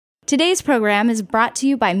Today's program is brought to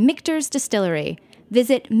you by Michter's Distillery.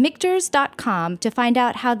 Visit Michters.com to find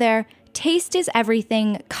out how their taste is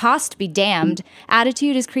everything, cost be damned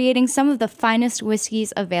attitude is creating some of the finest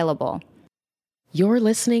whiskeys available. You're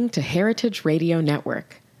listening to Heritage Radio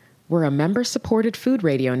Network. We're a member-supported food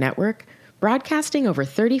radio network broadcasting over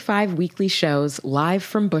 35 weekly shows live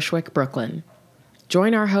from Bushwick, Brooklyn.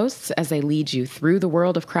 Join our hosts as they lead you through the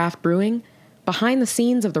world of craft brewing, behind the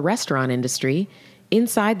scenes of the restaurant industry,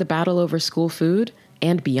 inside the battle over school food,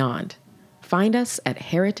 and beyond. Find us at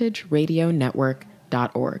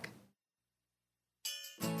heritageradionetwork.org.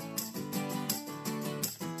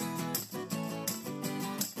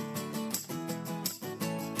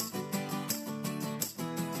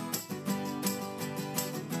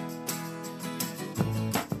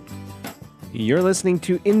 You're listening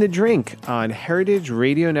to In the Drink on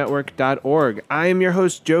heritageradionetwork.org. I am your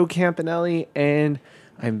host, Joe Campanelli, and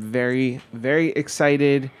I'm very, very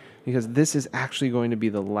excited because this is actually going to be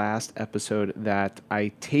the last episode that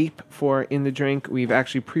I tape for In the Drink. We've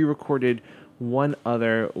actually pre-recorded one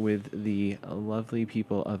other with the lovely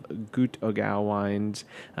people of Gut Ogau Wines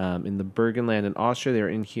in the Burgenland in Austria. They're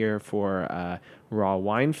in here for Raw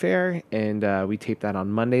Wine Fair, and we taped that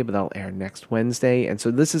on Monday, but that'll air next Wednesday. And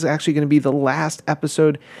so this is actually going to be the last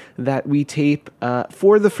episode that we tape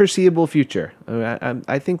for the foreseeable future.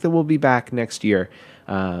 I think that we'll be back next year.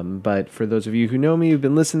 But for those of you who know me, who've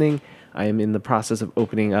been listening, I am in the process of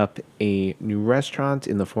opening up a new restaurant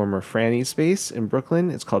in the former Franny's space in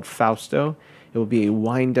Brooklyn. It's called Fausto. It will be a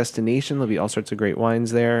wine destination. There'll be all sorts of great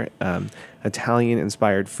wines there.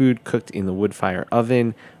 Italian-inspired food cooked in the wood fire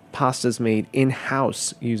oven. Pastas made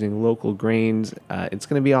in-house using local grains. It's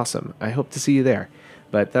going to be awesome. I hope to see you there.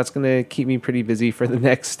 But that's going to keep me pretty busy for the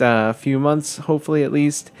next few months, hopefully at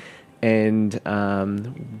least. And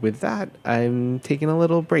with that, I'm taking a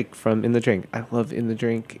little break from In the Drink. I love In the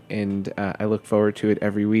Drink, and I look forward to it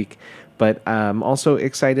every week. But I'm also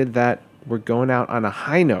excited that we're going out on a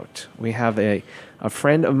high note. We have a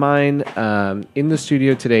friend of mine in the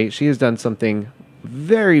studio today. She has done something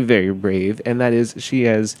very, very brave, and that is she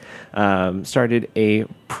has started a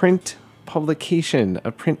print publication,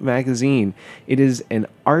 a print magazine. It is an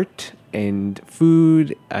art and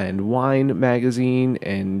food and wine magazine,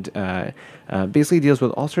 and basically deals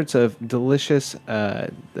with all sorts of delicious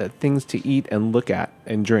things to eat and look at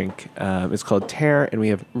and drink. It's called Tear, and we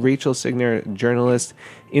have Rachel Signer, journalist,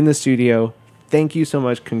 in the studio. Thank you so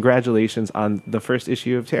much. Congratulations on the first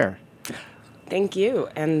issue of Tear. Thank you,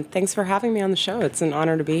 and thanks for having me on the show. It's an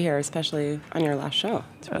honor to be here, especially on your last show.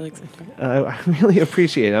 It's really exciting. I really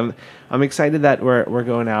appreciate it. I'm excited that we're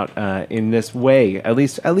going out in this way, at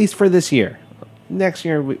least for this year. Next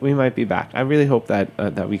year we might be back. I really hope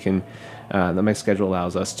that we can that my schedule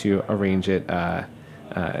allows us to arrange it to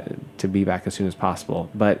be back as soon as possible.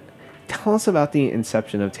 But tell us about the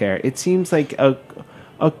inception of Tear. It seems like a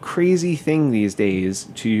crazy thing these days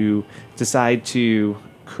to decide to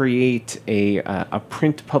create a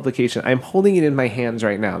print publication. I'm holding it in my hands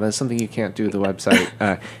right now. That's something you can't do with the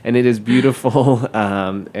website, and it is beautiful.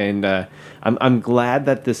 And I'm glad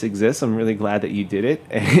that this exists. I'm really glad that you did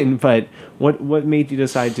it. But what made you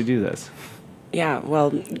decide to do this? Yeah,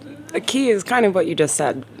 well, the key is kind of what you just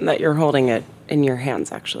said, that you're holding it in your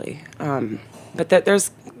hands, actually. But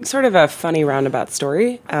there's sort of a funny roundabout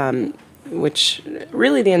story, which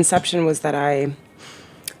really the inception was that I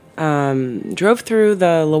drove through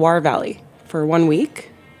the Loire Valley for 1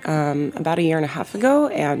 week about a year and a half ago,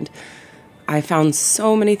 and I found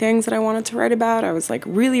so many things that I wanted to write about. I was like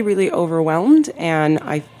really, really overwhelmed, and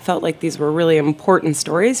I felt like these were really important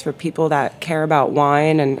stories for people that care about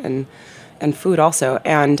wine and food also,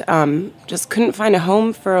 and just couldn't find a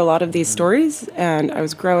home for a lot of these stories, and I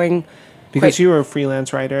was growing. Because you were a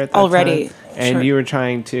freelance writer at that already, time, and sure. You were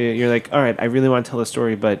you're like, all right, I really want to tell a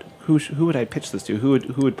story, but who would I pitch this to? Who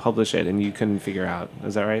would publish it? And you couldn't figure out.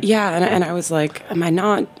 Is that right? Yeah, and I was like, am I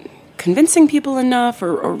not convincing people enough,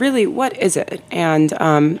 or really, what is it? And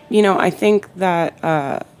I think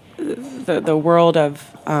that the world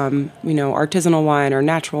of artisanal wine or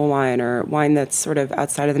natural wine or wine that's sort of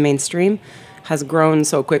outside of the mainstream has grown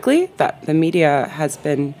so quickly that the media has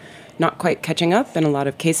been not quite catching up in a lot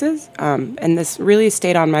of cases. And this really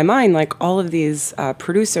stayed on my mind, like all of these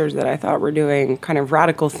producers that I thought were doing kind of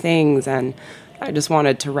radical things, and I just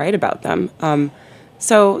wanted to write about them.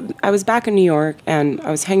 So I was back in New York, and I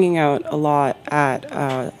was hanging out a lot at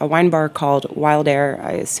a wine bar called Wild Air.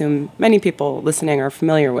 I assume many people listening are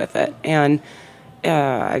familiar with it. And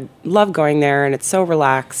I love going there, and it's so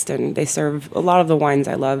relaxed, and they serve a lot of the wines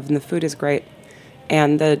I love, and the food is great.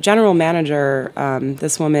 And the general manager,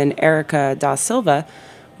 this woman, Erica da Silva,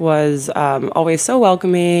 was always so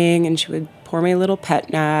welcoming, and she would pour me a little pet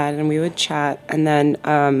nat, and we would chat. And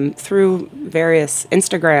then through various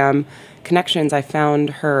Instagram connections, I found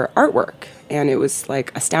her artwork, and it was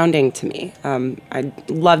like astounding to me. I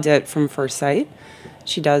loved it from first sight.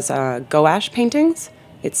 She does gouache paintings.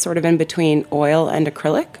 It's sort of in between oil and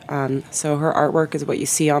acrylic. So her artwork is what you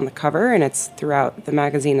see on the cover, and it's throughout the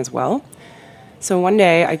magazine as well. So one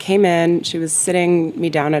day I came in, she was sitting me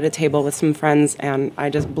down at a table with some friends, and I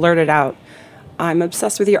just blurted out, "I'm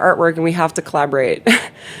obsessed with your artwork and we have to collaborate."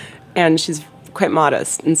 And she's quite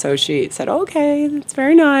modest. And so she said, "Okay, that's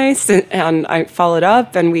very nice." And I followed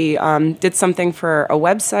up, and we did something for a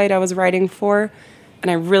website I was writing for, and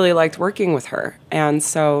I really liked working with her. And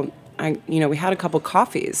so we had a couple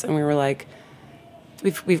coffees, and we were like,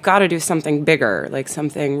 we've got to do something bigger, like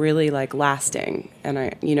something really like lasting.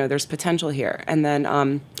 And there's potential here. And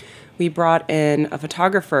then we brought in a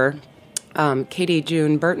photographer, Katie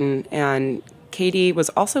June Burton, and Katie was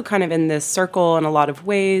also kind of in this circle in a lot of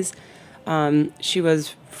ways. She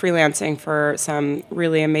was freelancing for some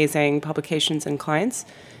really amazing publications and clients,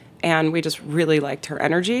 and we just really liked her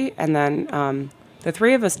energy. And then the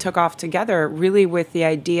three of us took off together really with the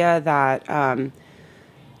idea that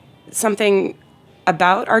something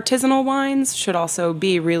about artisanal wines should also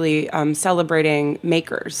be really celebrating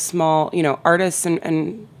makers, small, artists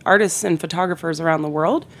and artists and photographers around the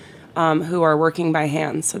world who are working by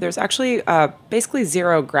hand. So there's actually basically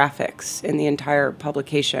zero graphics in the entire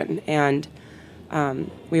publication, and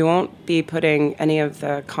we won't be putting any of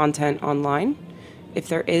the content online. If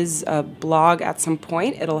there is a blog at some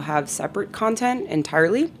point, it'll have separate content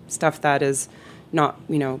entirely, stuff that is not,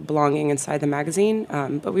 belonging inside the magazine.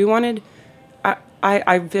 But we wanted...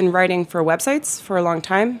 I've been writing for websites for a long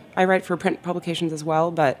time. I write for print publications as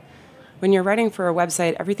well, but when you're writing for a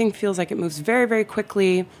website, everything feels like it moves very, very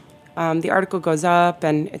quickly. The article goes up,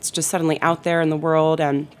 and it's just suddenly out there in the world,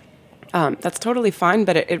 and that's totally fine,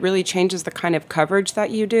 but it really changes the kind of coverage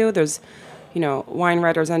that you do. There's, wine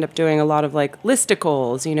writers end up doing a lot of, like,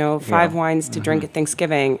 listicles, 5 wines to drink at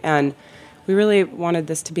Thanksgiving, and we really wanted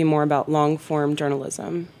this to be more about long-form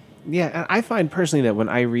journalism. Yeah, and I find personally that when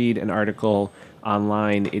I read an article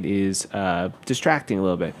online, it is distracting a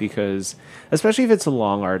little bit, because especially if it's a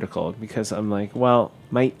long article, because I'm like, well,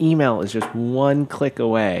 my email is just one click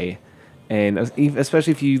away, and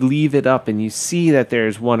especially if you leave it up and you see that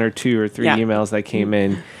there's 1 or 2 or 3 emails that came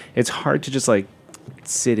in, it's hard to just like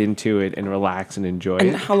sit into it and relax and enjoy it.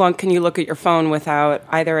 And how long can you look at your phone without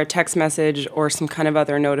either a text message or some kind of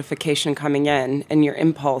other notification coming in, and your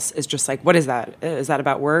impulse is just like, what is that? Is that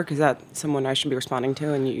about work? Is that someone I should be responding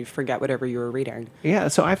to? And you forget whatever you were reading. Yeah,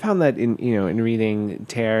 so I found that in reading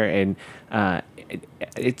Terre, and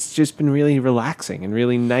it's just been really relaxing and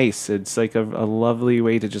really nice. It's like a lovely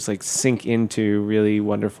way to just like sink into really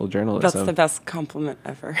wonderful journalism. That's the best compliment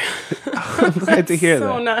ever. I'm glad to hear that.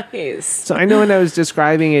 So nice. So I know when I was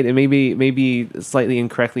describing it, and maybe slightly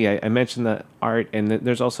incorrectly, I mentioned the art, and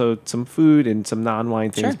there's also some food and some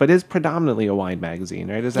non-wine things, but it's predominantly a wine magazine,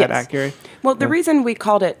 right? Is that accurate? Well, the reason we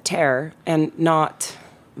called it Terre and not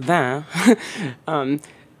vin,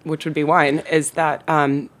 which would be wine, is that,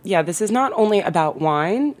 this is not only about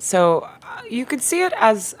wine. So you could see it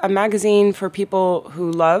as a magazine for people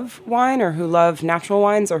who love wine, or who love natural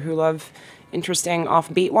wines, or who love interesting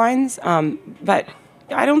offbeat wines. But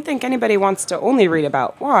I don't think anybody wants to only read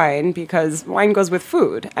about wine, because wine goes with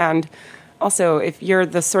food. And also, if you're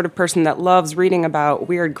the sort of person that loves reading about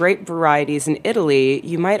weird grape varieties in Italy,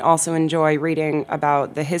 you might also enjoy reading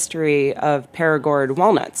about the history of Perigord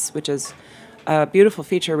walnuts, which is a beautiful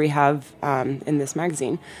feature we have in this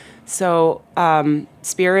magazine. So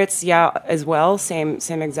spirits, as well, same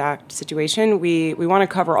exact situation. We want to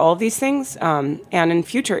cover all of these things, and in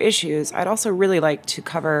future issues, I'd also really like to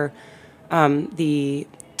cover the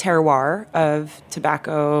terroir of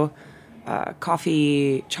tobacco,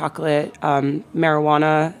 coffee, chocolate,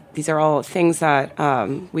 marijuana. These are all things that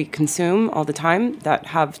we consume all the time that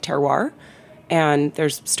have terroir, and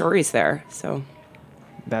there's stories there. So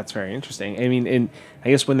that's very interesting. I mean, and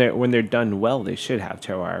I guess when they're done well, they should have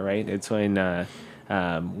terroir, right? It's when they're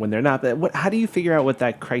not. How do you figure out what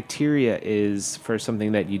that criteria is for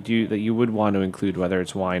something that you would want to include, whether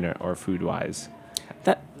it's wine or food wise?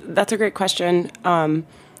 That's a great question.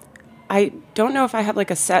 I don't know if I have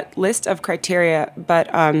like a set list of criteria, but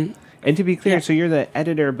and to be clear, so you're the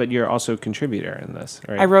editor, but you're also a contributor in this,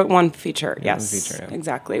 right? I wrote one feature, yes, one feature,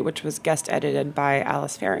 exactly, which was guest edited by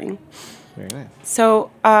Alice Faring. Very nice. So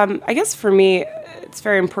I guess for me, it's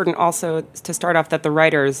very important also to start off that the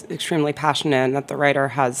writer is extremely passionate, and that the writer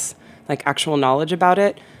has like actual knowledge about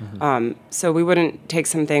it. So we wouldn't take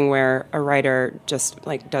something where a writer just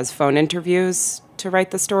like does phone interviews to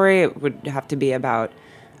write the story. It would have to be about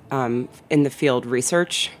in the field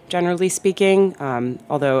research, generally speaking.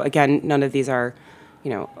 Although again, none of these are,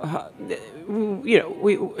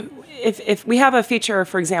 if we have a feature,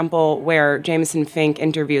 for example, where Jameson Fink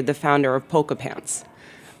interviewed the founder of Polka Pants,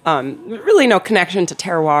 really no connection to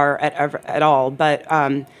terroir at all, but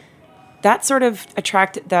that sort of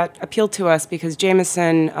appealed to us because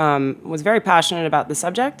Jameson was very passionate about the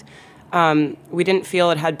subject. We didn't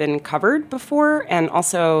feel it had been covered before, and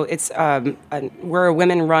also we're a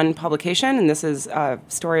women-run publication, and this is a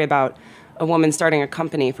story about a woman starting a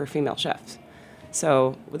company for female chefs.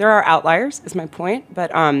 So there are outliers, is my point,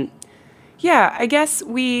 but I guess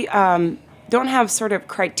we don't have sort of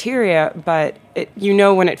criteria, but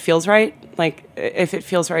when it feels right. Like if it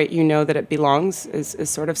feels right, that it belongs is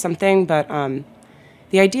sort of something. But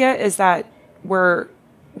the idea is that we're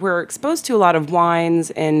exposed to a lot of wines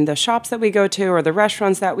in the shops that we go to or the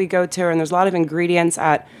restaurants that we go to, and there's a lot of ingredients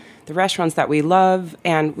at the restaurants that we love,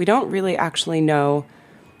 and we don't really actually know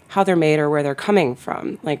how they're made or where they're coming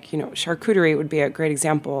from. Like, charcuterie would be a great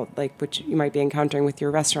example, like which you might be encountering with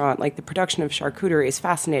your restaurant. Like the production of charcuterie is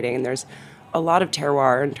fascinating, and there's a lot of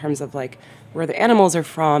terroir in terms of like where the animals are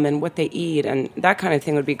from and what they eat, and that kind of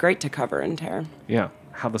thing would be great to cover in Terre. Yeah,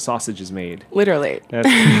 how the sausage is made. Literally.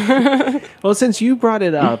 Well, since you brought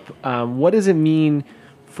it up, what does it mean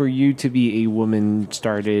for you to be a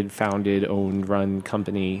woman-started, founded, owned, run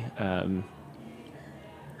company?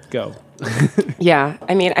 Go. Yeah,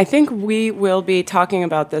 I mean, I think we will be talking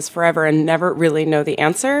about this forever and never really know the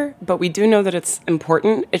answer, but we do know that it's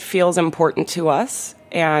important. It feels important to us,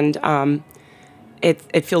 and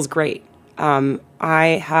it feels great.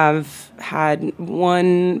 I have had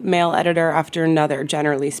one male editor after another,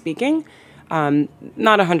 generally speaking.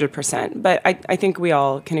 Not 100%, but I think we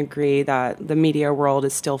all can agree that the media world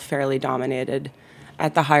is still fairly dominated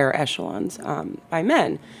at the higher echelons by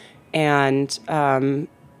men. And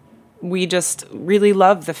we just really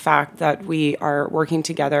love the fact that we are working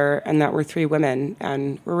together and that we're three women,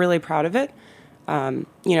 and we're really proud of it.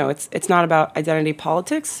 It's not about identity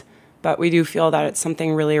politics, but we do feel that it's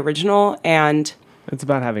something really original, and it's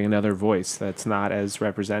about having another voice that's not as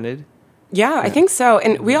represented. Yeah, I think so.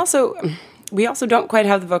 And we also don't quite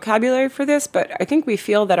have the vocabulary for this, but I think we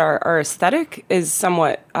feel that our aesthetic is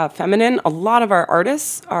somewhat feminine. A lot of our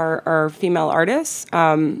artists are female artists.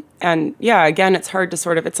 And yeah, again, it's hard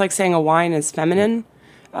to it's like saying a wine is feminine.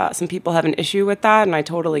 Some people have an issue with that, and I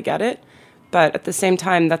totally get it. But at the same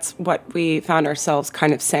time, that's what we found ourselves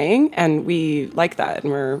kind of saying, and we like that,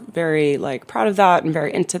 and we're very proud of that and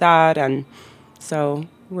very into that, and so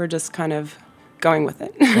we're just kind of going with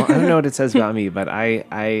it. Well, I don't know what it says about me, but I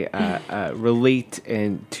relate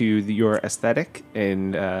to your aesthetic,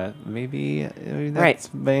 and maybe that's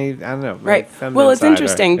I don't know. Right. Well, it's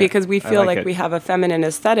interesting because we feel like we have a feminine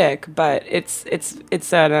aesthetic, but it's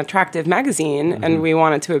an attractive magazine, mm-hmm. and we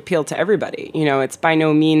want it to appeal to everybody. It's by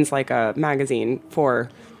no means like a magazine for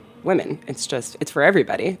women. It's for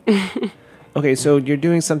everybody. Okay, so you're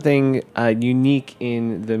doing something unique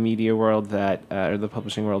in the media world or the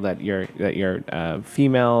publishing world that you're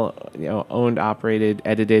female, owned, operated,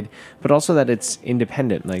 edited, but also that it's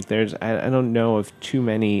independent. Like I don't know of too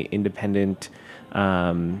many independent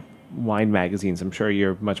wine magazines. I'm sure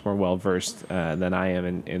you're much more well versed than I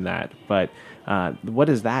am in that. But what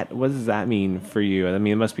does that mean for you? I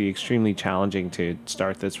mean, it must be extremely challenging to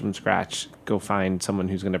start this from scratch, go find someone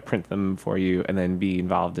who's going to print them for you, and then be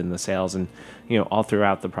involved in the sales and all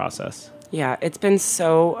throughout the process. Yeah, it's been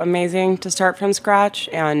so amazing to start from scratch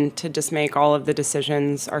and to just make all of the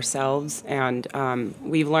decisions ourselves. And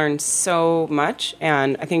we've learned so much.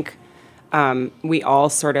 And I think we all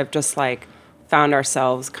sort of just found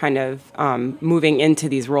ourselves kind of moving into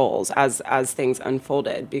these roles as things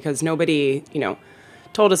unfolded, because nobody,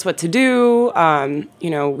 told us what to do.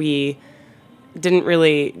 We didn't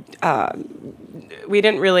really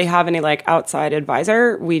have any outside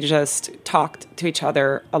advisor. We just talked to each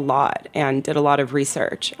other a lot and did a lot of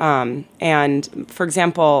research. And for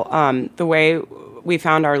example, the way we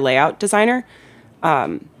found our layout designer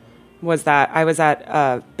was that I was at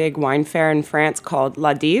a big wine fair in France called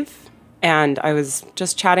La Dive. And I was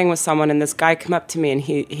just chatting with someone, and this guy came up to me, and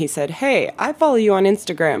he said, "Hey, I follow you on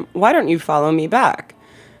Instagram. Why don't you follow me back?"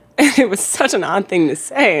 And it was such an odd thing to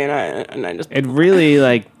say, and I just... It really,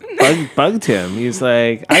 bugged him. He was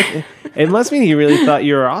like... It must mean he really thought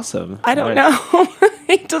you were awesome. I don't know.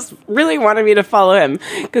 he just really wanted me to follow him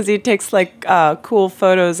because he takes like cool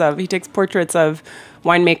photos he takes portraits of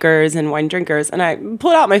winemakers and wine drinkers. And I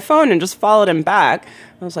pulled out my phone and just followed him back.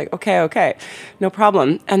 I was like, okay, no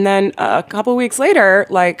problem. And then a couple weeks later,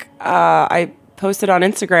 I posted on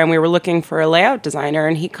Instagram, we were looking for a layout designer,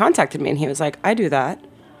 and he contacted me and he was like, I do that.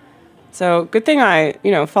 So good thing I,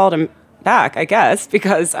 followed him back, I guess,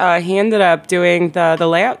 because he ended up doing the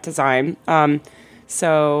layout design.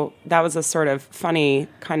 So that was a sort of funny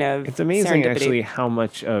kind of It's amazing, serendipity. actually, how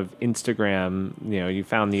much of Instagram, you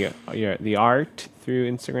found the art through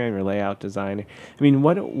Instagram, your layout design. I mean,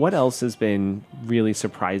 what else has been really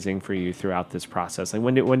surprising for you throughout this process? Like,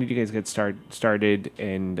 when did you guys get started,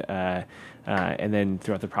 and then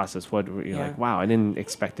throughout the process, what were you like? Wow, I didn't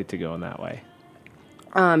expect it to go in that way.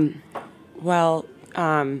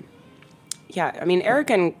 Yeah, I mean,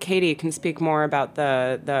 Erica and Katie can speak more about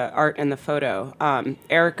the art and the photo.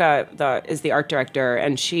 Erica is the art director,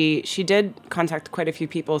 and she did contact quite a few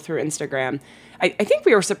people through Instagram. I think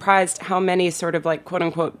we were surprised how many sort of like quote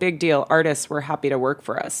unquote big deal artists were happy to work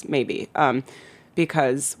for us, maybe,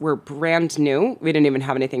 because we're brand new. We didn't even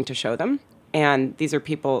have anything to show them. And these are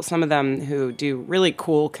people, some of them who do really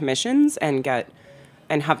cool commissions and have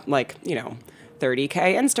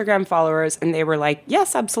 30K Instagram followers, and they were like,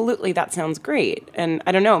 yes, absolutely, that sounds great. And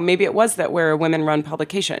I don't know, maybe it was that we're a women-run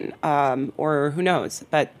publication, or who knows,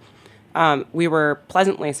 but we were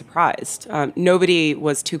pleasantly surprised. Nobody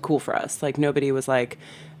was too cool for us. Like, nobody was like,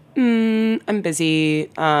 I'm busy,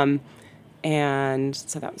 and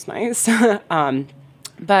so that was nice.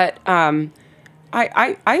 But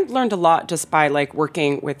I learned a lot just by,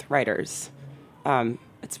 working with writers.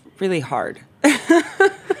 It's really hard.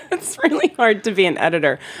 It's really hard to be an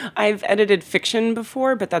editor. I've edited fiction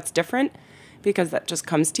before, but that's different because that just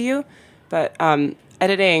comes to you. But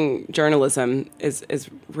editing journalism is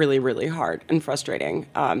really, really hard and frustrating.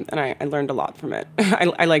 And I learned a lot from it.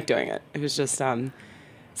 I like doing it. It was just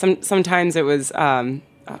sometimes it was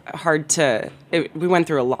hard to. We went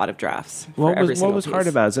through a lot of drafts. What was hard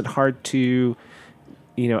about it? Is it hard to,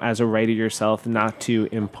 as a writer yourself, not to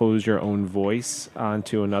impose your own voice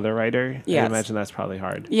onto another writer? Yes. I imagine that's probably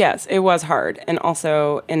hard. Yes, it was hard. And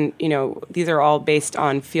also, these are all based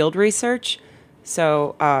on field research.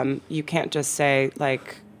 So you can't just say,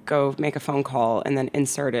 go make a phone call and then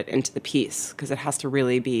insert it into the piece, because it has to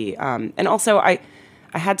really be... and also, I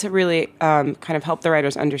had to really kind of help the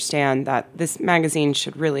writers understand that this magazine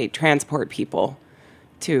should really transport people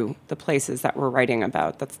to the places that we're writing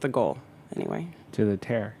about. That's the goal, anyway. To the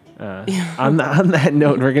tear. On that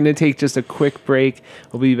note, we're going to take just a quick break.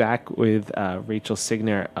 We'll be back with Rachel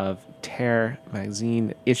Signer of Tear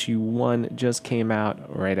magazine. Issue 1 just came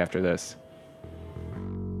out right after this.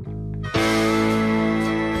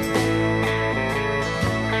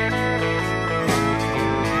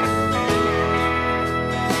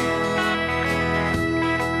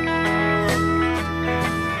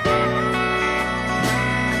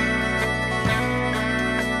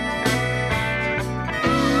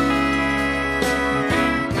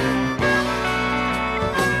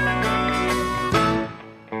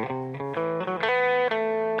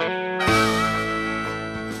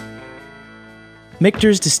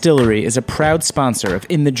 Michter's Distillery is a proud sponsor of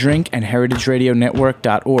In the Drink and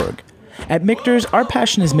HeritageRadioNetwork.org. At Michter's, our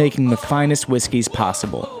passion is making the finest whiskeys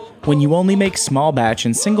possible. When you only make small batch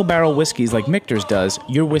and single barrel whiskeys like Michter's does,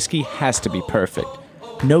 your whiskey has to be perfect.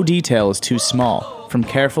 No detail is too small, from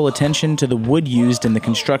careful attention to the wood used in the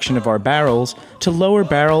construction of our barrels to lower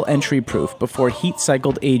barrel entry proof before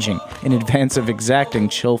heat-cycled aging in advance of exacting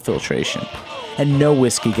chill filtration. And no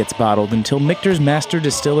whiskey gets bottled until Michter's master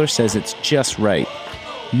distiller says it's just right.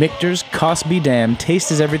 Michter's cost be damned, taste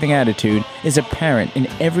is everything attitude is apparent in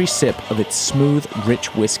every sip of its smooth,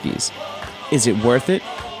 rich whiskeys. Is it worth it?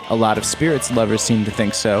 A lot of spirits lovers seem to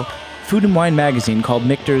think so. Food and Wine magazine called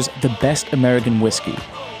Michter's the best American whiskey.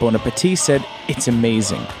 Bon Appetit said it's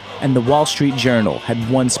amazing. And the Wall Street Journal had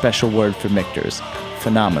one special word for Michter's: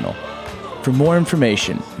 phenomenal. For more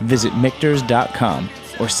information, visit Michters.com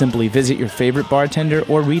or simply visit your favorite bartender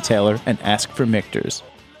or retailer and ask for Michter's.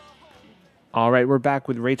 All right, we're back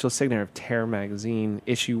with Rachel Signer of Tear magazine.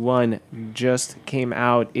 Issue 1 just came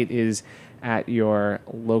out. It is at your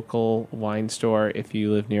local wine store if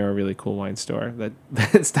you live near a really cool wine store that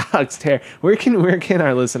stocks Tear. Where can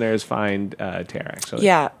our listeners find Tear, actually?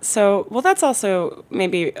 Yeah, so, well, that's also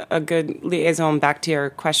maybe a good liaison back to your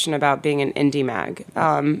question about being an indie mag.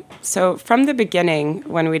 So from the beginning,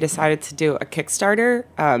 when we decided to do a Kickstarter,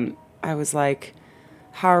 I was like,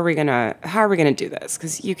 how are we gonna do this?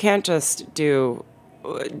 Because you can't just do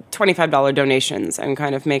 $25 donations and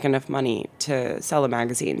kind of make enough money to sell a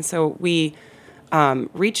magazine. So we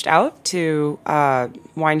reached out to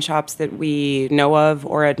wine shops that we know of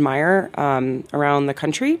or admire around the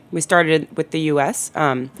country. We started with the U.S.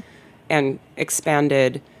 And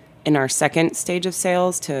expanded in our second stage of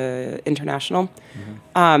sales to international.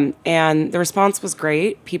 And the response was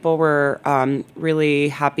great. People were really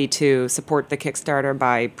happy to support the Kickstarter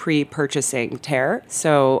by pre-purchasing Terre.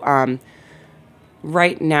 So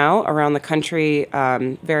right now, around the country,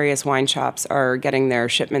 various wine shops are getting their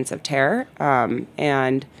shipments of Terre.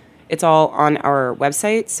 And it's all on our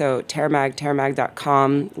website. So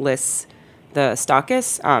terramag.com lists the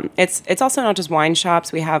stockists. It's also not just wine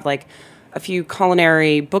shops. We have like a few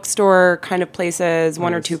culinary bookstore kind of places,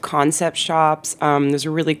 one or two concept shops. There's a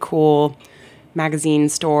really cool magazine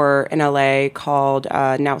store in LA called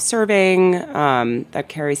Now Serving that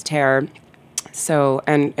carries Terre. So,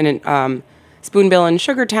 and Spoonbill in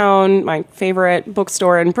Sugartown, my favorite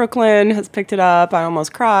bookstore in Brooklyn, has picked it up. I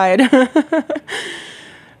almost cried.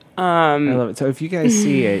 I love it. So if you guys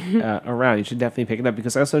see it around, you should definitely pick it up,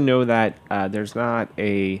 because I also know that there's not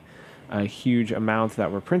a huge amount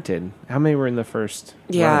that were printed. How many were in the first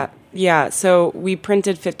run? Yeah. So we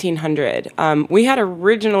printed 1,500. We had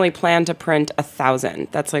originally planned to print 1,000.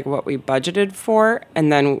 That's like what we budgeted for.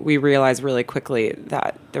 And then we realized really quickly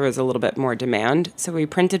that there was a little bit more demand. So we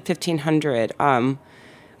printed 1,500.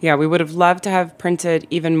 We would have loved to have printed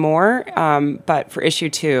even more, but for issue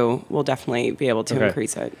 2, we'll definitely be able to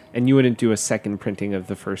increase it. And you wouldn't do a second printing of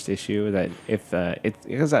the first issue? That if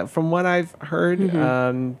because from what I've heard,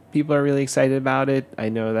 people are really excited about it. I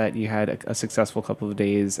know that you had a successful couple of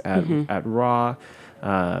days at Raw.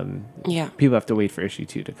 People have to wait for issue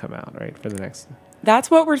 2 to come out, right? For the next.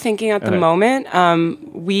 That's what we're thinking at the moment.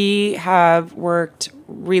 We have worked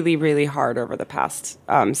really, really hard over the past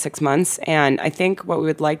 6 months. And I think what we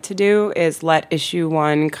would like to do is let issue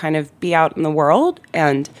 1 kind of be out in the world.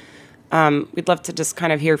 And we'd love to just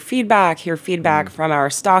kind of hear feedback from our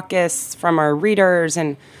stockists, from our readers,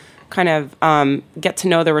 and kind of get to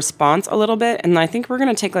know the response a little bit. And I think we're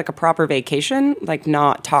going to take like a proper vacation, like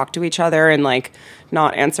not talk to each other and like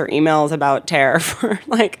not answer emails about Terre for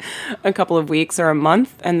like a couple of weeks or a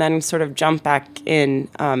month, and then sort of jump back in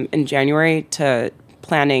January to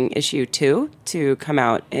planning issue 2 to come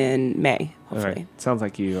out in May, hopefully. All right. Sounds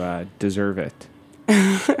like you deserve it.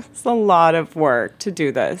 It's a lot of work to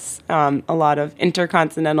do this. A lot of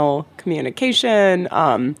intercontinental communication,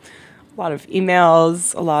 a lot of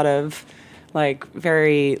emails, a lot of like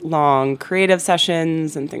very long creative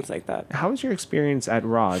sessions and things like that. How was your experience at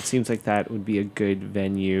Raw? It seems like that would be a good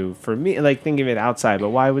venue for me, like thinking of it outside, but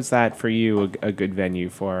why was that for you a good venue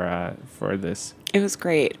for this? It was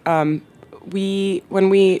great. When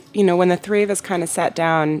the three of us kind of sat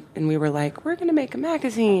down and we were like, we're going to make a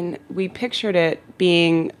magazine, we pictured it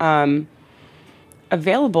being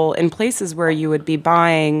available in places where you would be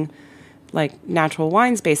buying like natural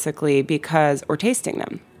wines basically or tasting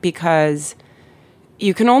them, because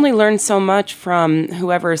you can only learn so much from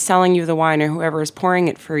whoever is selling you the wine or whoever is pouring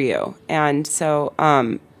it for you. And so,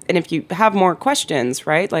 and if you have more questions,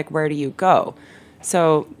 right, like where do you go?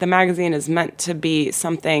 So the magazine is meant to be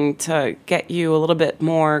something to get you a little bit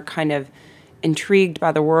more kind of intrigued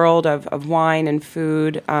by the world of wine and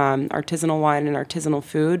food, artisanal wine and artisanal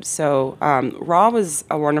food. So Raw was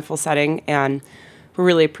a wonderful setting, and we're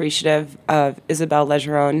really appreciative of Isabelle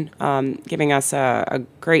Legeron giving us a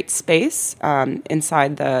great space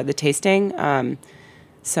inside the tasting.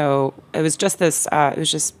 So it was just it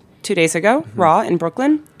was just 2 days ago, Raw in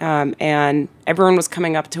Brooklyn, and everyone was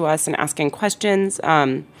coming up to us and asking questions.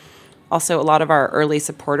 Also, a lot of our early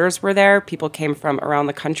supporters were there. People came from around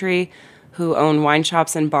the country who own wine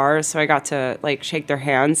shops and bars, so I got to like shake their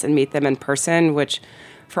hands and meet them in person, which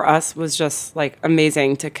for us was just like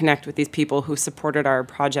amazing to connect with these people who supported our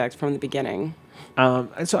project from the beginning.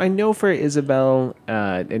 So I know for Isabelle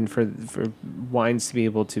and for wines to be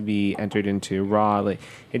able to be entered into Raw, like,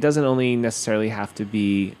 it doesn't only necessarily have to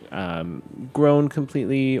be grown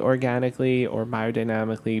completely organically or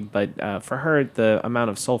biodynamically, but for her, the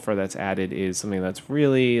amount of sulfur that's added is something that's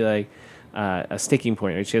really like a sticking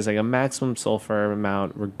point. Right? She has like a maximum sulfur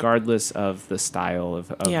amount regardless of the style of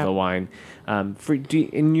the wine.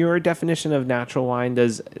 In your definition of natural wine,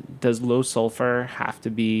 does low sulfur have to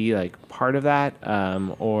be like part of that,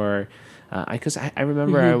 or because I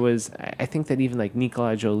remember I think that even like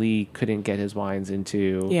Nicolas Joly couldn't get his wines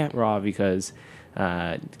into Raw because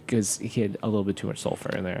he had a little bit too much sulfur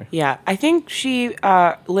in there. Yeah, I think she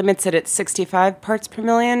limits it at 65 parts per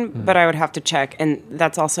million, but I would have to check, and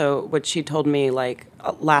that's also what she told me like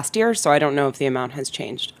last year, so I don't know if the amount has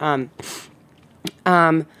changed.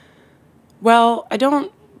 Well, I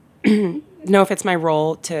don't know if it's my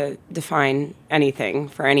role to define anything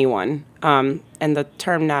for anyone. And the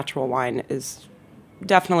term natural wine is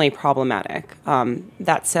definitely problematic.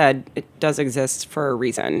 That said, it does exist for a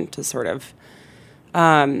reason, to sort of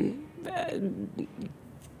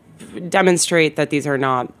demonstrate that these are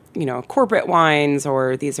not, corporate wines,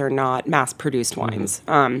 or these are not mass-produced wines.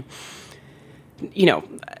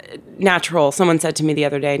 Natural, someone said to me the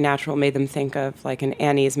other day, natural made them think of like an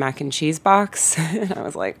Annie's mac and cheese box. And I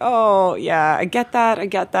was like, oh, yeah, I get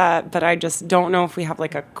that. But I just don't know if we have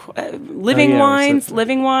like living wines.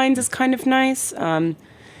 Living wines is kind of nice.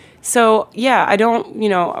 So, yeah, I don't,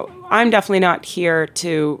 I'm definitely not here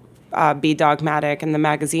to be dogmatic, and the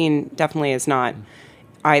magazine definitely is not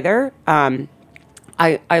either.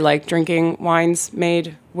 I like drinking wines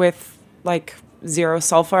made with like zero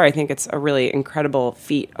sulfur. I think it's a really incredible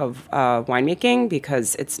feat of winemaking,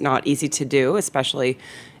 because it's not easy to do, especially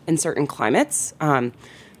in certain climates. I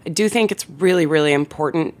do think it's really, really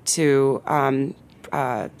important to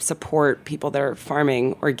support people that are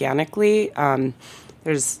farming organically.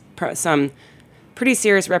 There's some pretty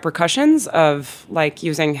serious repercussions of like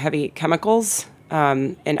using heavy chemicals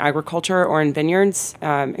in agriculture or in vineyards,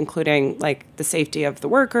 including like the safety of the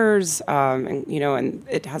workers, and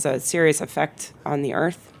it has a serious effect on the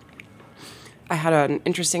earth. I had an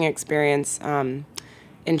interesting experience in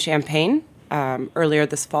Champagne earlier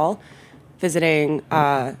this fall, visiting.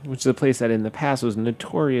 Which is a place that in the past was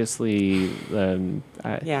notoriously, I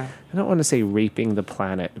don't want to say raping the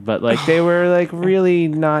planet, but like they were like really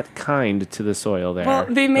not kind to the soil there. Well,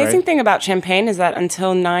 the amazing thing about Champagne is that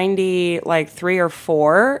until 93 or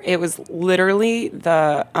 4, it was literally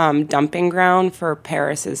the dumping ground for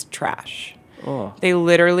Paris's trash. Oh. They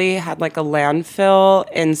literally had like a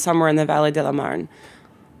landfill somewhere in the Vallée de la Marne.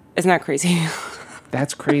 Isn't that crazy?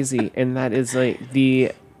 That's crazy, and that is like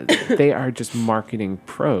they are just marketing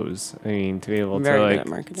pros. I mean, to be able to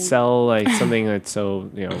like sell like something that's so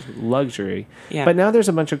luxury. Yeah. But now there's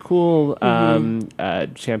a bunch of cool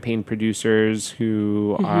champagne producers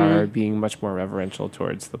who are being much more reverential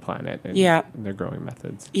towards the planet and their growing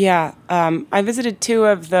methods. Yeah, I visited 2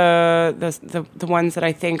 of the ones that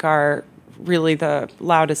I think are really the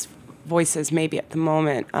loudest voices maybe at the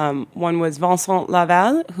moment. One was Vincent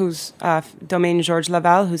Laval, whose Domaine Georges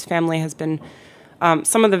Laval, whose family has been.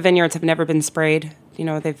 Some of the vineyards have never been sprayed.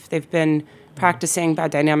 They've been practicing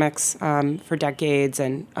biodynamics for decades,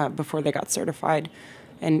 and before they got certified.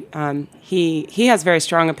 And he has very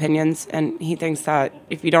strong opinions, and he thinks that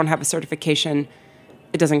if you don't have a certification,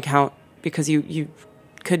 it doesn't count, because you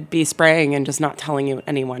could be spraying and just not telling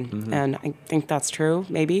anyone. And I think that's true,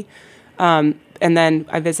 maybe. And then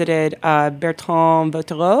I visited Bertrand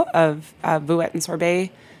Bottereau of Vouette and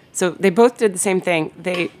Sorbet. So they both did the same thing.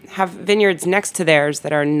 They have vineyards next to theirs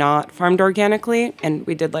that are not farmed organically, and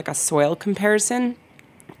we did like a soil comparison.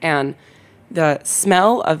 And the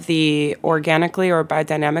smell of the organically or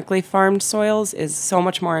biodynamically farmed soils is so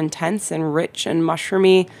much more intense and rich and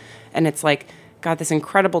mushroomy, and it's like got this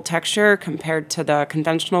incredible texture compared to the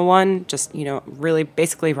conventional one, just really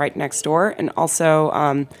basically right next door. And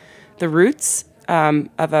also the roots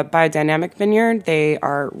of a biodynamic vineyard, they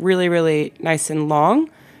are really, really nice and long.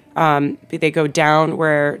 They go down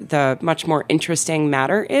where the much more interesting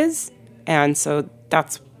matter is, and so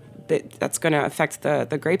that's going to affect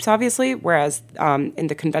the grapes, obviously. Whereas in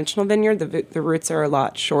the conventional vineyard, the roots are a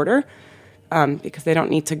lot shorter because they don't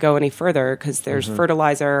need to go any further, because there's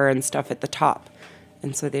fertilizer and stuff at the top,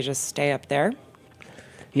 and so they just stay up there.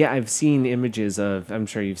 Yeah, I've seen images of. I'm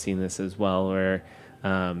sure you've seen this as well, where.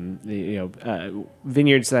 Vineyards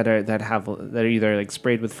that are either like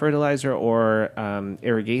sprayed with fertilizer or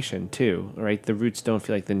irrigation too, right? The roots don't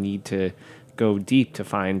feel like the need to go deep to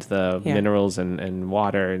find the minerals and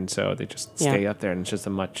water, and so they just stay up there, and it's just a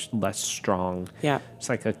much less strong. Yeah, it's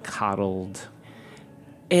like a coddled.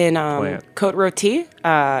 In Côte Rôtie,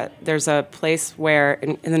 there's a place where,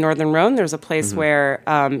 in the Northern Rhone, there's a place where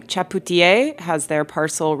Chapoutier has their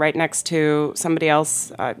parcel right next to somebody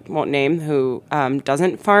else, I won't name, who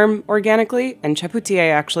doesn't farm organically. And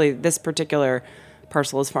Chapoutier, actually, this particular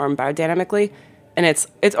parcel is farmed biodynamically. And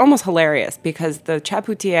it's almost hilarious, because the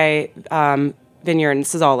Chapoutier vineyard, and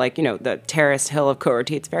this is all like, the terraced hill of Côte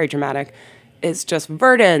Rôtie, it's very dramatic, is just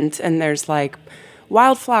verdant, and there's like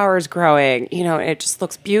wildflowers growing, it just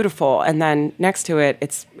looks beautiful. And then next to it,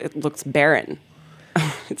 it looks barren.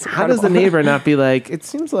 How does the neighbor not be like, it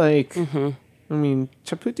seems like, I mean,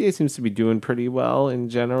 Chapoutier seems to be doing pretty well in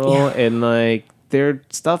general, and like their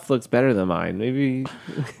stuff looks better than mine. Maybe.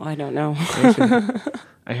 Well, I don't know.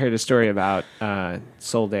 I heard a story about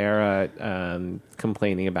Soldera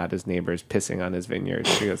complaining about his neighbors pissing on his vineyard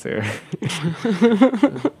because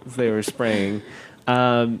they were spraying.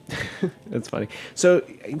 That's funny. So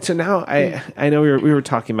now I know we were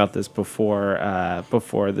talking about this before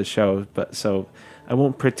the show, but so I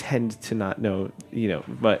won't pretend to not know,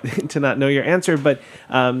 but to not know your answer. But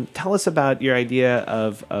tell us about your idea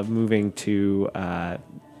of moving to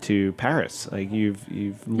Paris. Like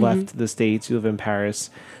you've left the States, you live in Paris.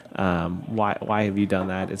 Why have you done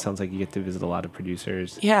that? It sounds like you get to visit a lot of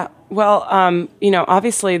producers. Yeah. Well,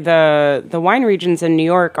 obviously the wine regions in New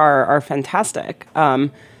York are fantastic.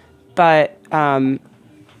 But I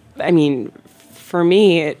mean, for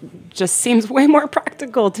me, it just seems way more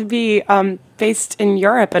practical to be based in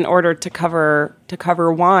Europe in order to cover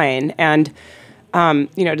wine. And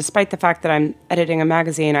despite the fact that I'm editing a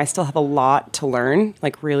magazine, I still have a lot to learn,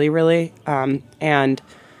 like really, really.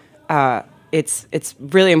 It's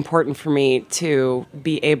really important for me to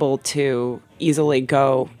be able to easily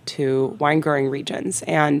go to wine growing regions.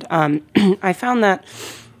 And I found that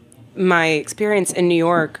my experience in New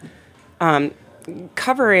York,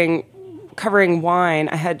 covering wine,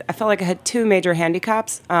 I felt like I had two major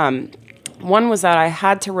handicaps. One was that I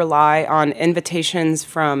had to rely on invitations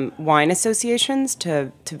from wine associations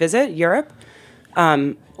to visit Europe,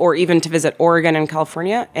 or even to visit Oregon and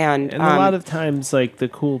California. And a lot of times, like the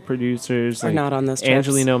cool producers are like not on those trips.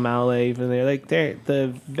 Angelino Malle, even they're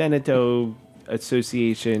the Veneto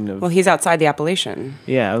Association of. Well, he's outside the appellation.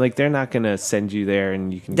 Yeah, like they're not going to send you there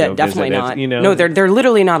and you can go definitely visit not. No, they're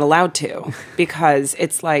literally not allowed to because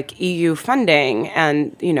it's like EU funding,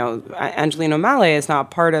 and Angelino Malle is not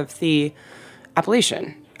part of the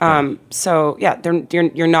appellation. So yeah,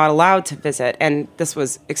 you're not allowed to visit, and this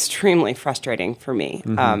was extremely frustrating for me,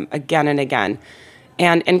 again and again.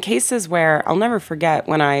 And in cases where I'll never forget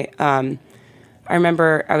when I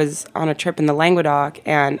remember I was on a trip in the Languedoc,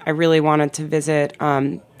 and I really wanted to visit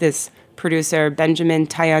this producer, Benjamin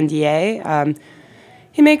Taillandier.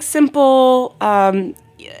 He makes simple,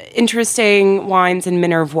 interesting wines in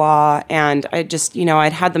Minervois, and I just,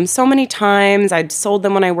 I'd had them so many times. I'd sold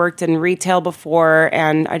them when I worked in retail before,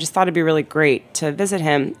 and I just thought it'd be really great to visit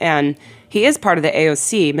him. And he is part of the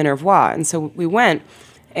AOC, Minervois, and so we went,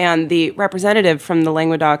 and the representative from the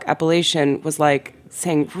Languedoc appellation was like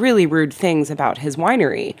saying really rude things about his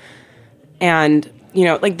winery. And,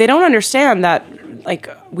 they don't understand that,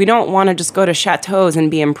 we don't want to just go to chateaus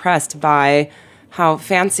and be impressed by how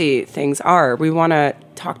fancy things are. We want to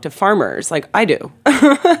talk to farmers like I do.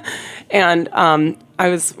 And I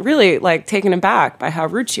was really taken aback by how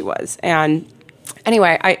rude she was. And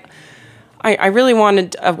anyway, I really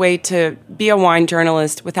wanted a way to be a wine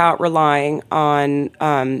journalist without relying on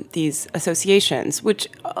these associations, which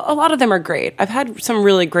a lot of them are great. I've had some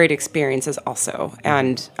really great experiences also.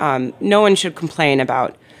 And no one should complain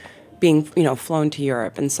about being, flown to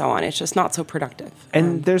Europe and so on. It's just not so productive.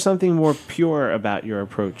 And there's something more pure about your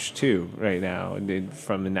approach too, right now,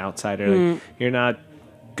 from an outsider. You're not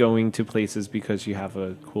going to places because you have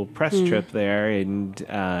a cool press trip there, and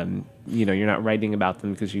you're not writing about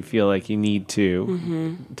them because you feel like you need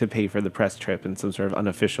to pay for the press trip in some sort of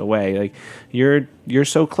unofficial way. Like you're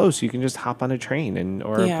so close, you can just hop on a train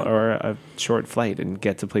or a short flight and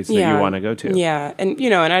get to places that you want to go to. Yeah, and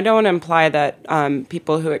and I don't want to imply that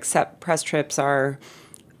people who accept press trips are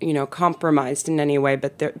compromised in any way,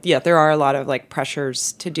 but there are a lot of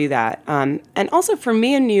pressures to do that. And also for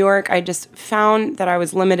me in New York, I just found that I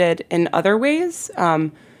was limited in other ways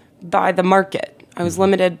by the market. I was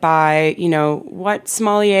limited by, what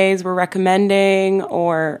sommeliers were recommending,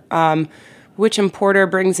 or which importer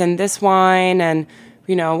brings in this wine, and,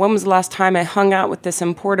 when was the last time I hung out with this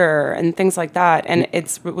importer, and things like that. And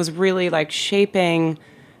it was really shaping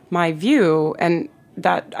my view, and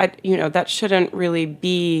that that shouldn't really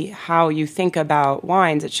be how you think about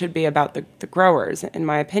wines. It should be about the growers, in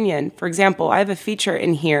my opinion. For example, I have a feature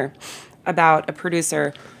in here about a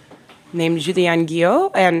producer named Julien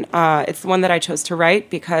Guillot, and it's the one that I chose to write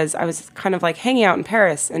because I was kind of hanging out in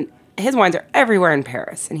Paris, and his wines are everywhere in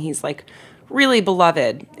Paris, and he's really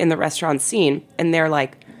beloved in the restaurant scene. And they're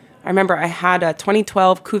I remember I had a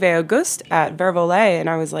 2012 Cuvée Auguste at Vervolet, and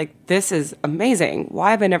I was like, this is amazing.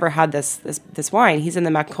 Why have I never had this wine? He's in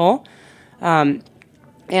the Macron.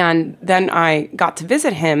 And then I got to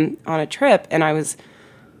visit him on a trip, and I was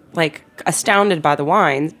astounded by the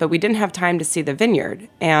wines, but we didn't have time to see the vineyard.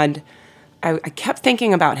 And I kept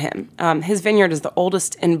thinking about him. His vineyard is the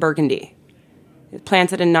oldest in Burgundy. It's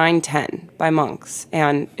planted in 910 by monks,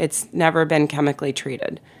 and it's never been chemically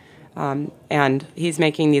treated. And he's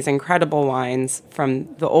making these incredible wines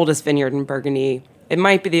from the oldest vineyard in Burgundy, it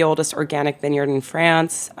might be the oldest organic vineyard in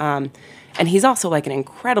France. And he's also like an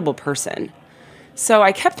incredible person. So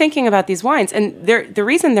I kept thinking about these wines, and the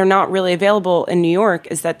reason they're not really available in New York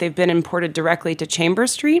is that they've been imported directly to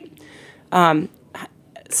Chambers Street.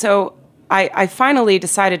 So I finally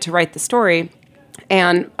decided to write the story,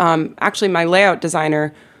 and actually my layout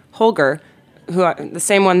designer, Holger, the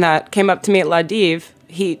same one that came up to me at La Dive,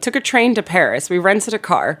 he took a train to Paris. We rented a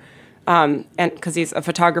car, and because he's a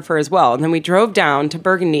photographer as well, and then we drove down to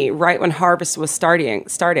Burgundy right when harvest was starting,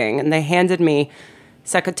 and they handed me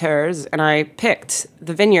secateurs, and I picked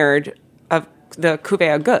the vineyard of the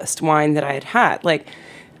Cuvée Auguste wine that I had had. Like,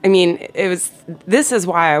 I mean, this is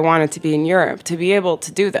why I wanted to be in Europe, to be able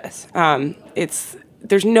to do this.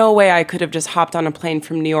 There's no way I could have just hopped on a plane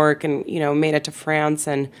from New York and, made it to France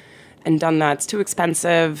and done that. It's too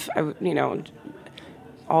expensive.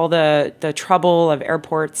 All the trouble of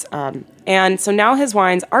airports. And so now his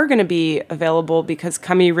wines are going to be available because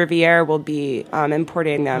Camille Rivière will be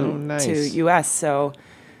importing them to U.S. So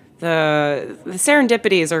the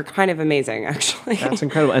serendipities are kind of amazing, actually. That's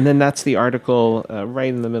incredible. And then that's the article right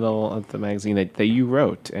in the middle of the magazine that you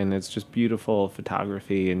wrote, and it's just beautiful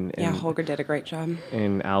photography. And Holger did a great job.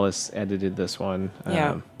 And Alice edited this one.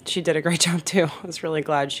 Yeah, she did a great job too. I was really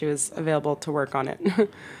glad she was available to work on it.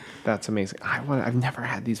 That's amazing. I've never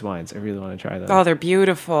had these wines. I really want to try them. Oh, they're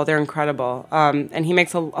beautiful. They're incredible. And he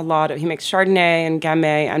makes he makes Chardonnay and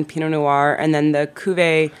Gamay and Pinot Noir, and then the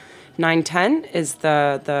Cuvée 910 is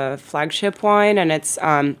the flagship wine, and it's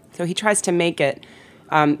so he tries to make it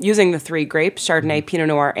using the three grapes, Chardonnay, Pinot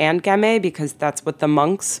Noir, and Gamay, because that's what the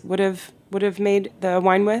monks would have made the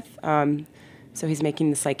wine with. So he's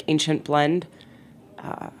making this like ancient blend.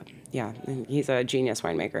 He's a genius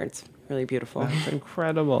winemaker. It's really beautiful. That's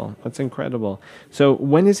incredible. That's incredible. So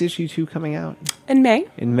when is issue 2 coming out? In May.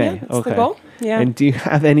 In May. Yeah, that's the goal. Yeah. And do you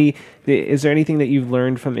have is there anything that you've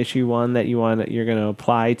learned from issue 1 that you're going to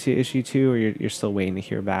apply to issue 2, or you're still waiting to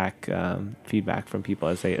hear back feedback from people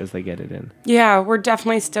as they get it in? Yeah, we're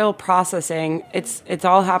definitely still processing. It's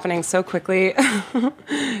all happening so quickly.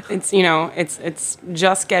 It's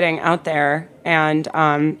just getting out there, and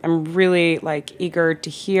I'm really eager to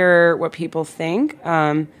hear what people think.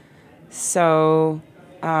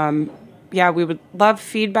 We would love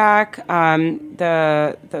feedback.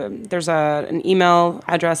 There's an email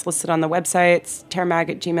address listed on the website. It's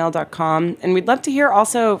terramag@gmail.com. And we'd love to hear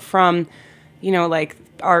also from,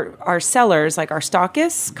 our sellers, like our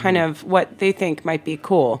stockists, kind of what they think might be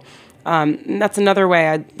cool. And that's another way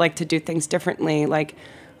I'd like to do things differently. Like,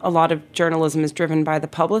 a lot of journalism is driven by the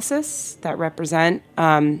publicists that represent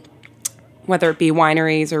whether it be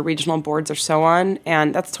wineries or regional boards or so on,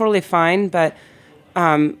 and that's totally fine. But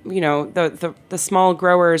the small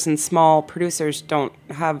growers and small producers don't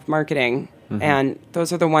have marketing, and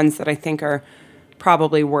those are the ones that I think are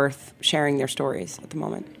probably worth sharing their stories at the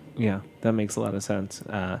moment. Yeah, that makes a lot of sense.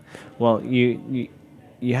 Well, you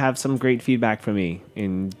have some great feedback from me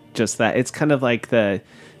in just that. It's kind of like the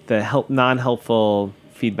non-helpful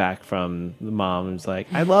feedback from the mom who's like,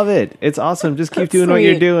 I love it. It's awesome. Just keep doing what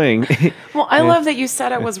you're doing. Well, I love that you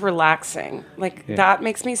said it was relaxing. That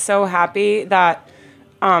makes me so happy that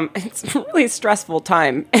it's a really stressful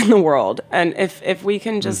time in the world. And if we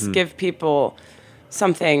can just give people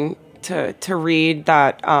something to read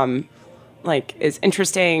that is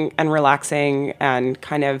interesting and relaxing and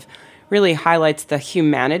kind of really highlights the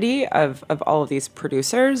humanity of all of these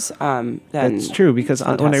producers. That's true, because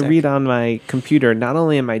when I read on my computer, not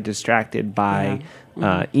only am I distracted by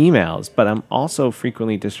emails, but I'm also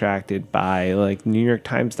frequently distracted by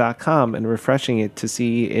NewYorkTimes.com and refreshing it to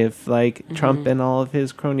see if Trump and all of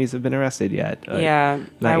his cronies have been arrested yet.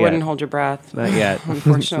 I wouldn't hold your breath. Not yet.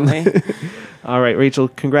 Unfortunately. All right, Rachel,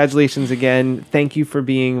 congratulations again. Thank you for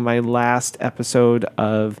being my last episode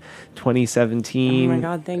of 2017. Oh my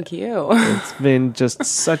God, thank you. It's been just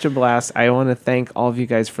such a blast. I want to thank all of you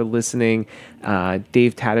guys for listening.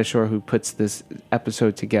 Dave Tatasciore, who puts this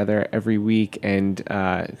episode together every week and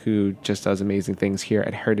who just does amazing things here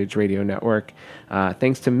at Heritage Radio Network.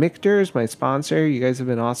 Thanks to Michter's, my sponsor. You guys have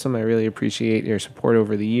been awesome. I really appreciate your support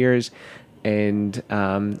over the years. And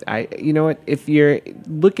you know what? If you're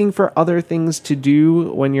looking for other things to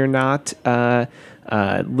do when you're not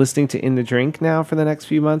listening to In the Drink now for the next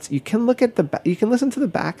few months, you can you can listen to the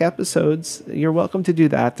back episodes. You're welcome to do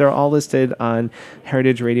that. They're all listed on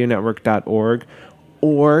heritageradionetwork.org.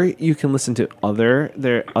 Or you can listen to other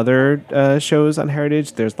shows on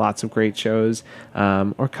Heritage. There's lots of great shows.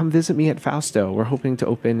 Or come visit me at Fausto. We're hoping to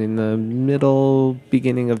open in the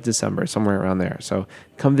beginning of December, somewhere around there. So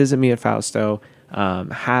come visit me at Fausto.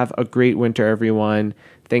 Have a great winter, everyone.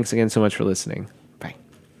 Thanks again so much for listening.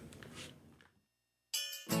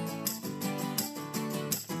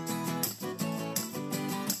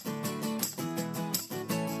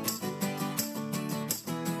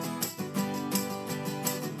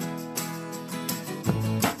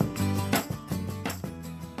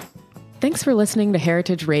 Thanks for listening to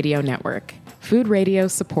Heritage Radio Network, food radio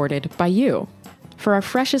supported by you. For our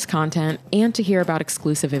freshest content and to hear about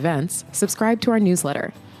exclusive events, subscribe to our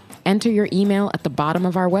newsletter. Enter your email at the bottom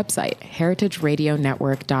of our website,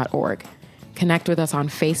 heritageradionetwork.org. Connect with us on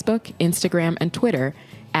Facebook, Instagram, and Twitter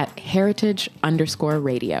at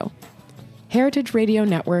heritage_radio. Heritage Radio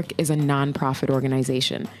Network is a nonprofit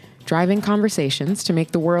organization driving conversations to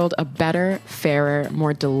make the world a better, fairer,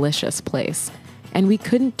 more delicious place. And we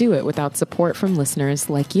couldn't do it without support from listeners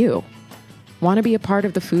like you. Want to be a part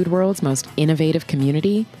of the food world's most innovative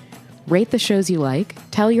community? Rate the shows you like,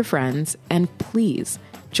 tell your friends, and please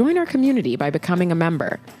join our community by becoming a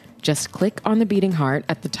member. Just click on the beating heart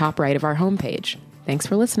at the top right of our homepage. Thanks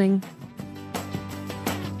for listening.